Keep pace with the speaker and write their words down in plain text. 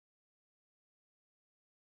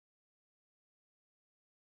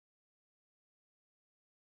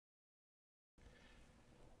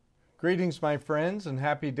Greetings, my friends, and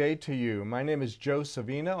happy day to you. My name is Joe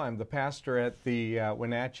Savino. I'm the pastor at the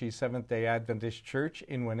Wenatchee Seventh-day Adventist Church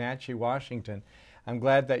in Wenatchee, Washington. I'm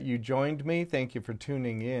glad that you joined me. Thank you for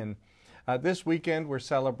tuning in. This weekend, we're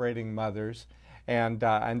celebrating mothers, and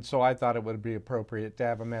so I thought it would be appropriate to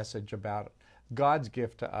have a message about God's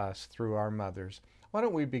gift to us through our mothers. Why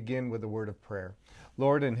don't we begin with a word of prayer?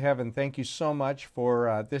 Lord in heaven, thank you so much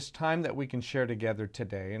for this time that we can share together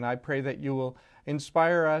today. And I pray that you will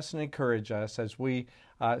inspire us and encourage us as we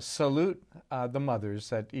salute the mothers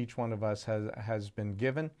that each one of us has been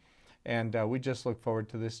given. And we just look forward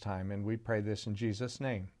to this time. And we pray this in Jesus'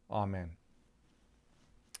 name. Amen.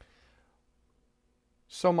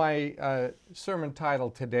 So my sermon title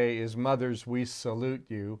today is Mothers, We Salute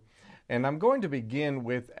You. And I'm going to begin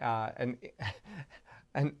with an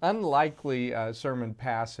unlikely sermon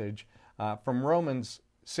passage from Romans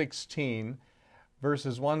 16,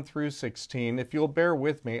 verses 1 through 16. If you'll bear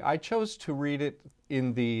with me, I chose to read it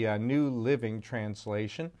in the New Living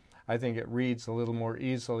Translation. I think it reads a little more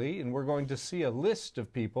easily, and we're going to see a list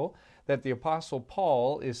of people that the Apostle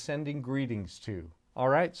Paul is sending greetings to. All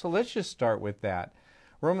right, so let's just start with that.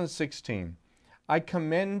 Romans 16. I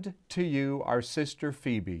commend to you our sister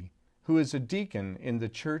Phoebe, who is a deacon in the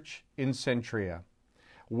church in Centria.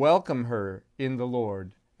 Welcome her in the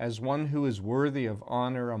Lord as one who is worthy of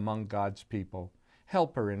honor among God's people.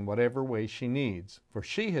 Help her in whatever way she needs, for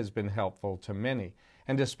she has been helpful to many,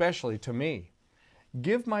 and especially to me.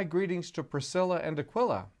 Give my greetings to Priscilla and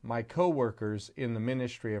Aquila, my co-workers in the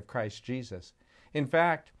ministry of Christ Jesus. In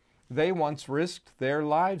fact, they once risked their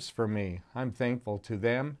lives for me. I'm thankful to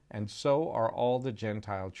them, and so are all the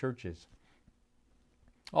Gentile churches.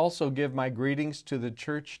 Also give my greetings to the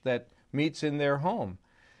church that meets in their home.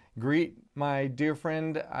 Greet my dear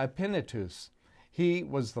friend Epaenetus. He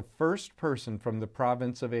was the first person from the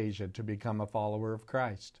province of Asia to become a follower of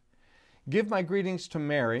Christ. Give my greetings to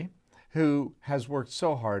Mary, who has worked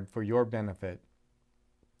so hard for your benefit.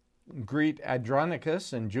 Greet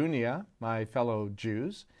Andronicus and Junia, my fellow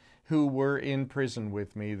Jews, who were in prison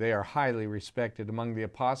with me. They are highly respected among the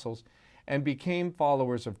apostles and became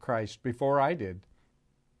followers of Christ before I did.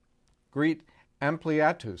 Greet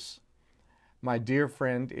Ampliatus, my dear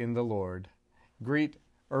friend in the Lord. Greet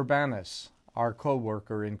Urbanus, our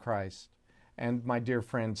co-worker in Christ, and my dear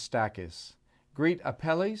friend Stachys. Greet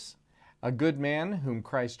Apelles, a good man whom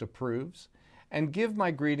Christ approves, and give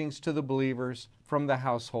my greetings to the believers from the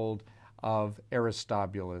household of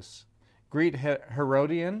Aristobulus. Greet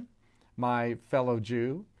Herodion, my fellow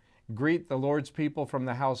Jew. Greet the Lord's people from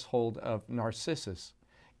the household of Narcissus.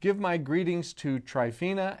 Give my greetings to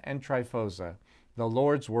Tryphena and Tryphosa, the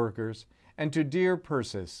Lord's workers, and to dear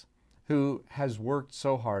Persis, who has worked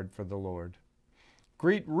so hard for the Lord.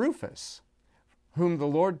 Greet Rufus, whom the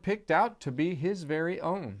Lord picked out to be his very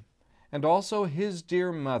own, and also his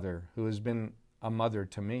dear mother, who has been a mother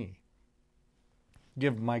to me.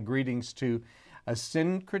 Give my greetings to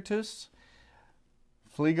Asyncritus,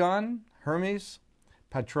 Phlegon, Hermes,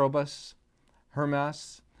 Patrobas,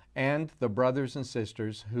 Hermas, and the brothers and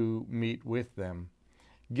sisters who meet with them.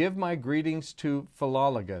 Give my greetings to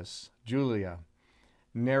Philologus, Julia,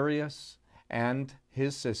 Nereus, and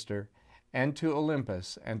his sister, and to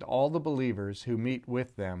Olympus and all the believers who meet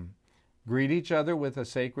with them. Greet each other with a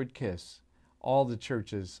sacred kiss. All the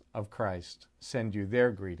churches of Christ send you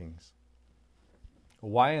their greetings.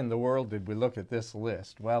 Why in the world did we look at this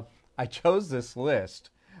list? Well, I chose this list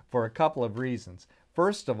for a couple of reasons.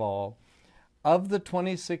 First of all, of the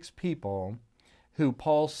 26 people who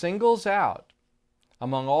Paul singles out,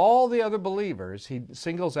 among all the other believers, he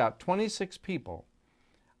singles out 26 people.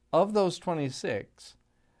 Of those 26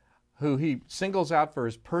 who he singles out for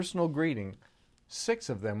his personal greeting, 6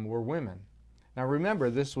 of them were women. Now remember,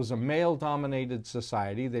 this was a male-dominated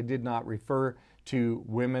society. They did not refer to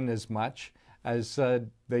women as much as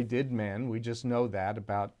they did men. We just know that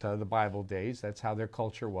about the Bible days. That's how their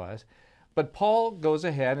culture was. But Paul goes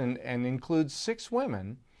ahead and includes 6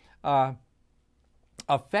 women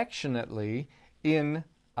affectionately in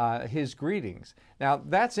his greetings. Now,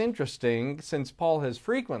 that's interesting since Paul has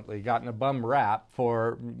frequently gotten a bum rap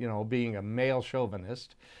for, being a male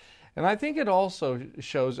chauvinist. And I think it also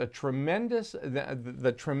shows the tremendous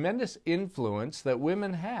influence that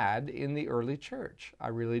women had in the early church. I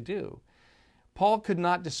really do. Paul could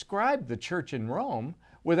not describe the church in Rome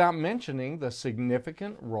without mentioning the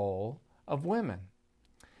significant role of women.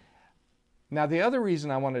 Now, the other reason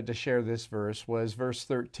I wanted to share this verse was verse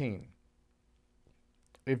 13.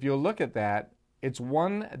 If you'll look at that, it's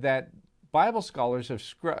one that Bible scholars have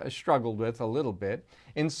struggled with a little bit.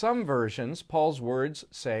 In some versions, Paul's words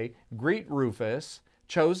say, "Greet Rufus,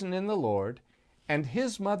 chosen in the Lord, and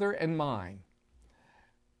his mother and mine.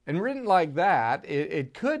 And written like that,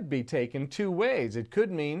 it could be taken two ways. It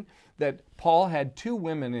could mean that Paul had two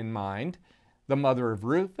women in mind, the mother of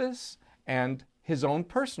Rufus and his own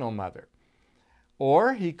personal mother.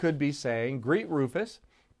 Or he could be saying, greet Rufus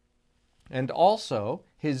and also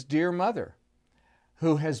his dear mother,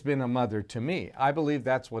 who has been a mother to me. I believe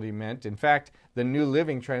that's what he meant. In fact, the New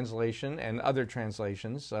Living Translation and other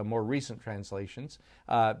translations, more recent translations,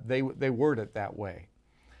 they word it that way.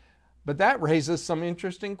 But that raises some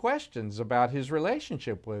interesting questions about his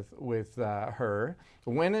relationship with her.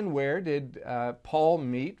 When and where did Paul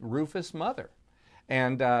meet Rufus' mother?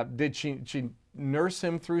 And did she nurse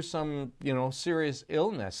him through some, serious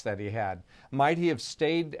illness that he had? Might he have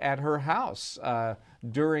stayed at her house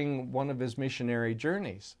during one of his missionary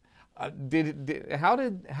journeys? How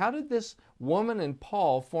did this woman and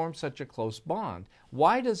Paul form such a close bond?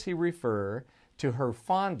 Why does he refer to her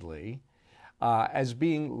fondly as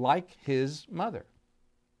being like his mother?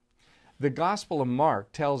 The Gospel of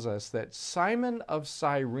Mark tells us that Simon of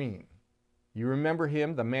Cyrene, you remember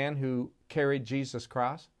him, the man who carried Jesus'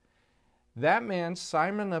 cross? That man,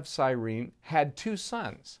 Simon of Cyrene, had two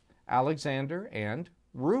sons, Alexander and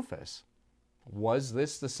Rufus. Was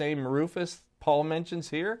this the same Rufus Paul mentions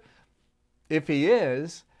here? If he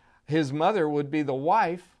is, his mother would be the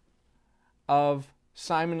wife of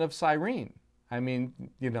Simon of Cyrene. I mean,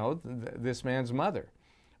 this man's mother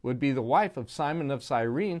would be the wife of Simon of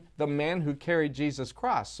Cyrene, the man who carried Jesus'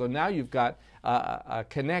 cross. So now you've got a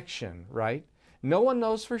connection, right? No one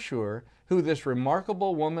knows for sure who this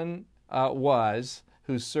remarkable woman was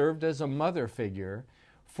who served as a mother figure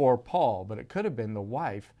for Paul, but it could have been the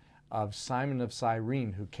wife of Simon of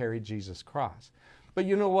Cyrene who carried Jesus' cross. But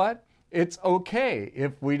you know what? It's okay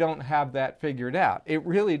if we don't have that figured out. It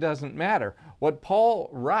really doesn't matter. What Paul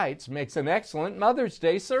writes makes an excellent Mother's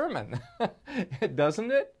Day sermon,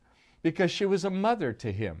 doesn't it? Because she was a mother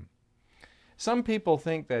to him. Some people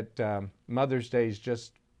think that Mother's Day is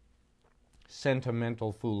just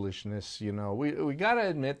sentimental foolishness. We got to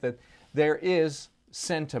admit that there is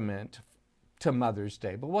sentiment to Mother's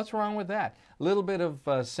Day. But what's wrong with that? A little bit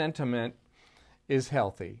of sentiment is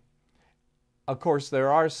healthy. Of course,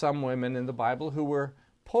 there are some women in the Bible who were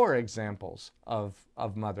poor examples of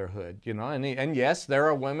motherhood, and yes, there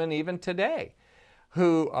are women even today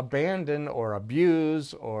who abandon or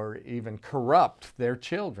abuse or even corrupt their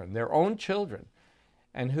children, their own children,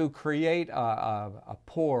 and who create a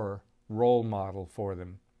poor role model for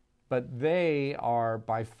them. But they are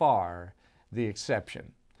by far the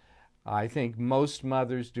exception. I think most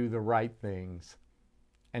mothers do the right things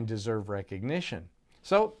and deserve recognition.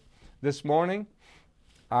 So, this morning,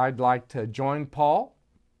 I'd like to join Paul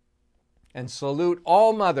and salute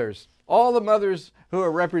all mothers, all the mothers who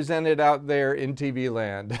are represented out there in TV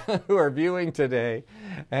land, who are viewing today,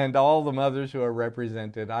 and all the mothers who are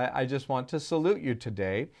represented. I just want to salute you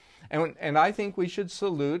today. And I think we should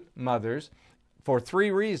salute mothers for three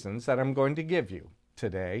reasons that I'm going to give you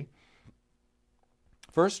today.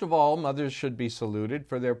 First of all, mothers should be saluted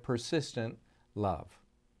for their persistent love.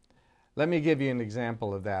 Let me give you an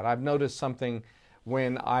example of that. I've noticed something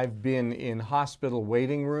when I've been in hospital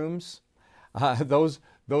waiting rooms.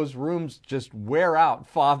 Those rooms just wear out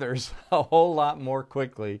fathers a whole lot more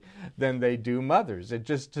quickly than they do mothers. It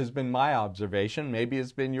just has been my observation. Maybe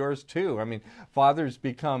it's been yours too. I mean, fathers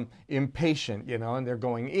become impatient, and they're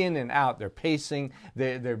going in and out. They're pacing.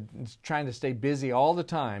 They're trying to stay busy all the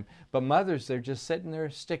time. But mothers, they're just sitting there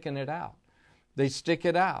sticking it out. They stick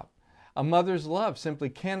it out. A mother's love simply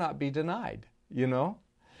cannot be denied,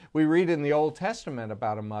 We read in the Old Testament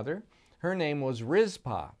about a mother. Her name was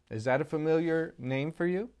Rizpah. Is that a familiar name for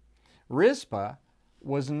you? Rizpah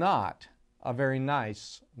was not a very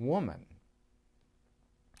nice woman.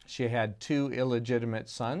 She had two illegitimate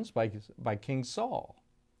sons by King Saul.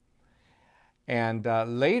 And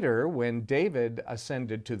later, when David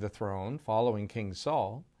ascended to the throne following King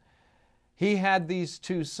Saul, he had these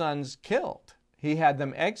two sons killed. He had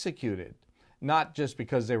them executed, not just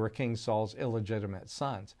because they were King Saul's illegitimate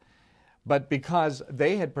sons, but because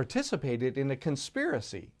they had participated in a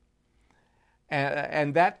conspiracy.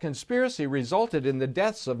 And that conspiracy resulted in the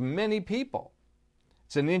deaths of many people.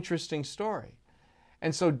 It's an interesting story.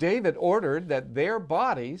 And so David ordered that their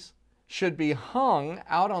bodies should be hung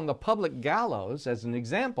out on the public gallows as an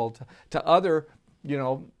example to other,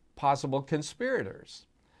 possible conspirators.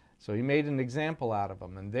 So he made an example out of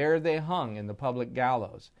them, and there they hung in the public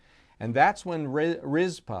gallows. And that's when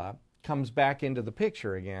Rizpah comes back into the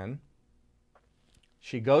picture again.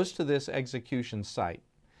 She goes to this execution site,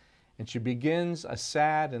 and she begins a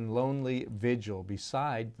sad and lonely vigil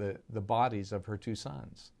beside the bodies of her two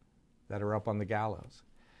sons that are up on the gallows.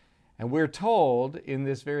 And we're told in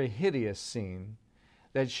this very hideous scene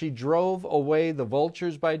that she drove away the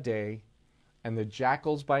vultures by day and the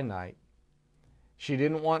jackals by night. She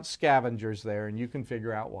didn't want scavengers there, and you can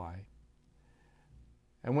figure out why.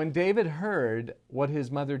 And when David heard what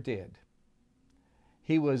his mother did,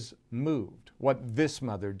 he was moved. What this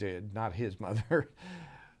mother did, not his mother.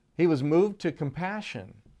 He was moved to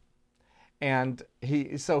compassion. And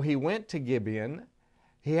so he went to Gibeon.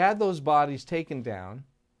 He had those bodies taken down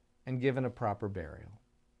and given a proper burial.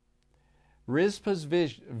 Rizpah's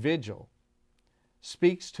vigil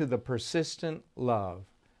speaks to the persistent love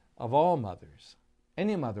of all mothers.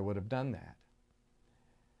 Any mother would have done that.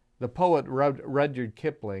 The poet Rudyard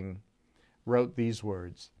Kipling wrote these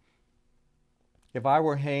words, "If I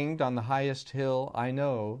were hanged on the highest hill, I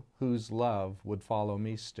know whose love would follow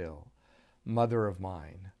me still. Mother of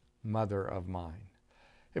mine, mother of mine.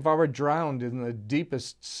 If I were drowned in the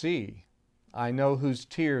deepest sea, I know whose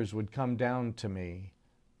tears would come down to me.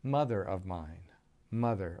 Mother of mine,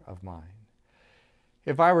 mother of mine.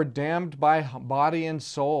 If I were damned by body and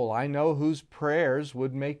soul, I know whose prayers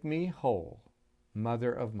would make me whole.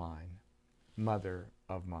 Mother of mine, mother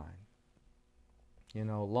of mine." You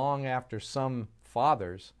know, long after some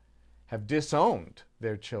fathers have disowned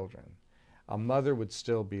their children, a mother would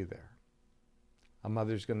still be there. A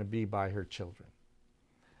mother's going to be by her children.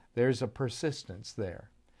 There's a persistence there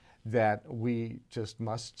that we just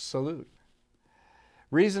must salute.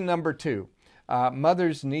 Reason number 2,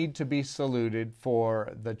 mothers need to be saluted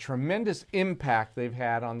for the tremendous impact they've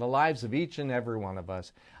had on the lives of each and every one of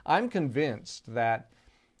us. I'm convinced that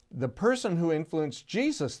the person who influenced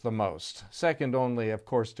Jesus the most, second only, of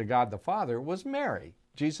course, to God the Father, was Mary,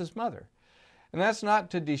 Jesus' mother. And that's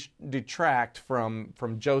not to detract from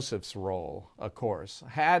Joseph's role, of course.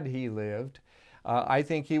 Had he lived, I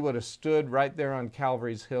think he would have stood right there on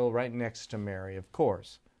Calvary's Hill, right next to Mary, of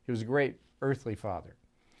course. He was a great earthly father.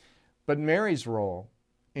 But Mary's role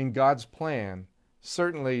in God's plan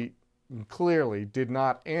certainly, clearly did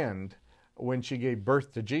not end when she gave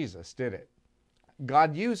birth to Jesus, did it?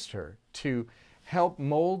 God used her to help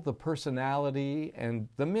mold the personality and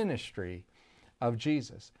the ministry of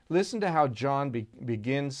Jesus. Listen to how John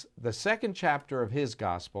begins the second chapter of his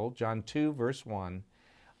gospel, John 2, verse 1.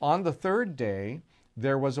 "On the third day,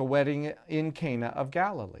 there was a wedding in Cana of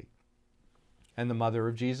Galilee, and the mother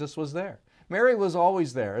of Jesus was there." Mary was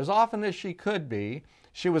always there. As often as she could be,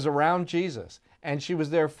 she was around Jesus, and she was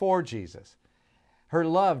there for Jesus. Her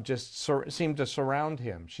love just seemed to surround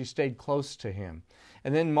him. She stayed close to him.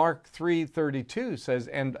 And then Mark 3:32 says,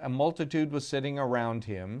 "And a multitude was sitting around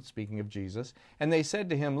him," speaking of Jesus, "and they said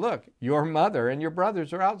to him, 'Look, your mother and your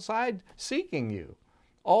brothers are outside seeking you.'"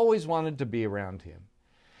 Always wanted to be around him.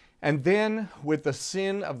 And then, with the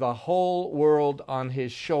sin of the whole world on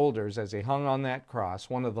his shoulders as he hung on that cross,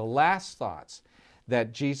 one of the last thoughts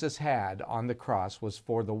that Jesus had on the cross was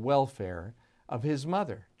for the welfare of his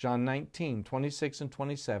mother. John 19:26 and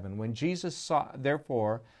 27. "When Jesus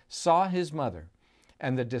therefore saw his mother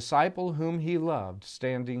and the disciple whom he loved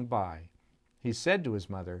standing by, he said to his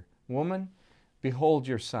mother, 'Woman, behold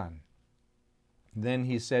your son.' Then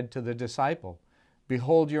he said to the disciple,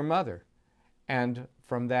 'Behold your mother.' And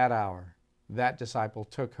from that hour, that disciple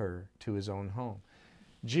took her to his own home."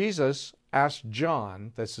 Jesus asked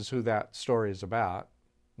John, this is who that story is about,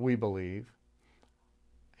 we believe,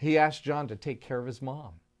 he asked John to take care of his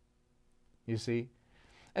mom, you see.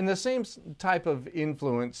 And the same type of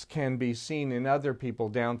influence can be seen in other people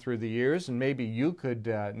down through the years, and maybe you could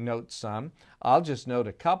note some. I'll just note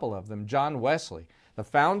a couple of them. John Wesley, the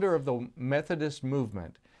founder of the Methodist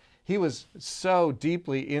movement, he was so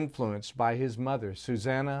deeply influenced by his mother,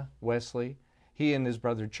 Susanna Wesley. He and his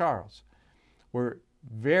brother Charles were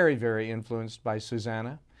very, very influenced by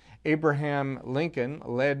Susanna. Abraham Lincoln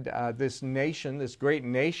led this nation, this great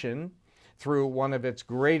nation, through one of its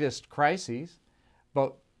greatest crises.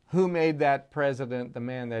 But who made that president the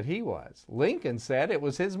man that he was? Lincoln said it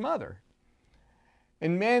was his mother.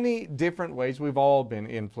 In many different ways, we've all been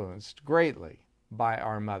influenced greatly by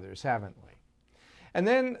our mothers, haven't we? And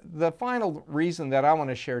then the final reason that I want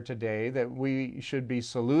to share today that we should be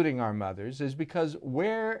saluting our mothers is because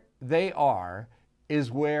where they are is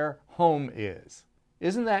where home is.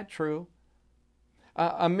 Isn't that true?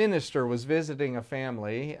 A minister was visiting a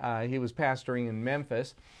family. He was pastoring in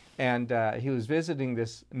Memphis, and he was visiting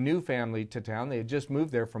this new family to town. They had just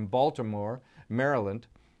moved there from Baltimore, Maryland.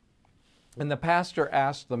 And the pastor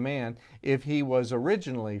asked the man if he was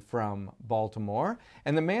originally from Baltimore.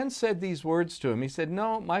 And the man said these words to him. He said,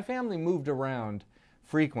 "No, my family moved around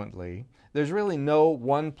frequently. There's really no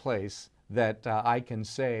one place that I can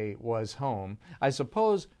say was home. I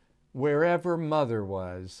suppose wherever mother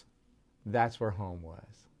was, that's where home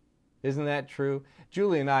was. Isn't that true?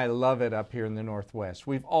 Julie and I love it up here in the Northwest.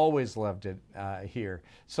 We've always loved it here.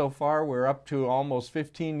 So far, we're up to almost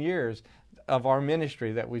 15 years of our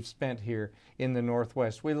ministry that we've spent here in the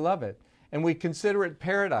Northwest. We love it, and we consider it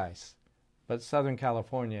paradise. But Southern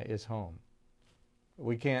California is home.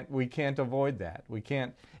 We can't avoid that. We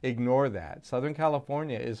can't ignore that. Southern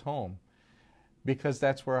California is home because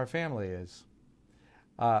that's where our family is.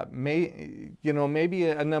 Maybe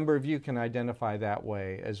a number of you can identify that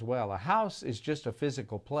way as well. A house is just a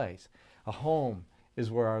physical place. A home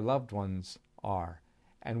is where our loved ones are.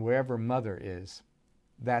 And wherever mother is,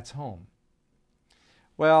 that's home.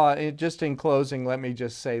 Well, just in closing, let me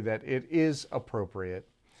just say that it is appropriate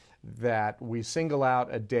that we single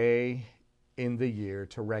out a day in the year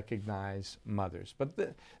to recognize mothers.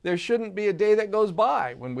 But there shouldn't be a day that goes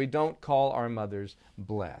by when we don't call our mothers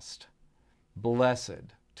blessed.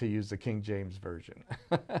 Blessed, to use the King James Version.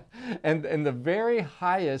 and the very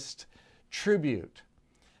highest tribute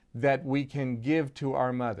that we can give to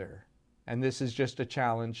our mother, and this is just a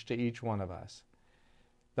challenge to each one of us,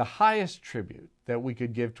 the highest tribute that we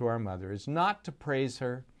could give to our mother is not to praise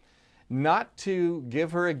her, not to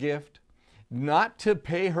give her a gift, not to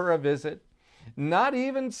pay her a visit, not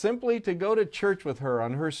even simply to go to church with her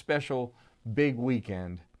on her special big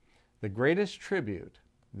weekend. The greatest tribute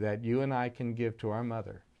that you and I can give to our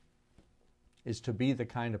mother is to be the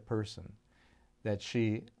kind of person that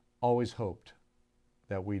she always hoped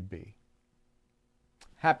that we'd be.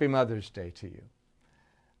 Happy Mother's Day to you.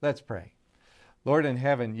 Let's pray. Lord in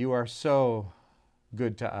heaven, you are so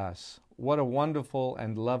good to us. What a wonderful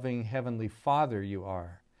and loving Heavenly Father you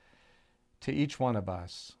are to each one of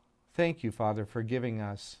us. Thank you, Father, for giving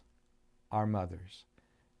us our mothers.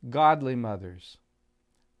 Godly mothers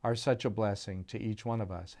are such a blessing to each one of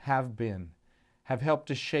us, have been, have helped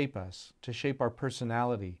to shape us, to shape our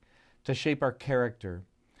personality, to shape our character,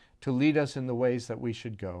 to lead us in the ways that we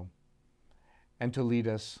should go, and to lead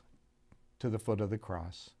us to the foot of the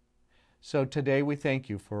cross. So today we thank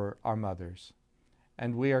you for our mothers,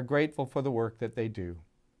 and we are grateful for the work that they do.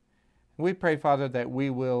 We pray, Father, that we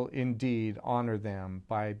will indeed honor them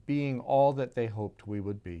by being all that they hoped we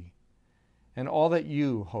would be, and all that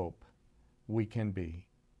you hope we can be.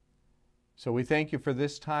 So we thank you for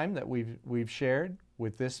this time that we've shared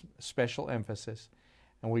with this special emphasis,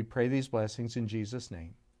 and we pray these blessings in Jesus'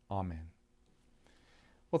 name. Amen.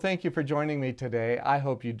 Well, thank you for joining me today. I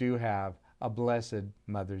hope you do have a blessed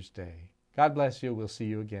Mother's Day. God bless you. We'll see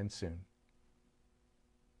you again soon.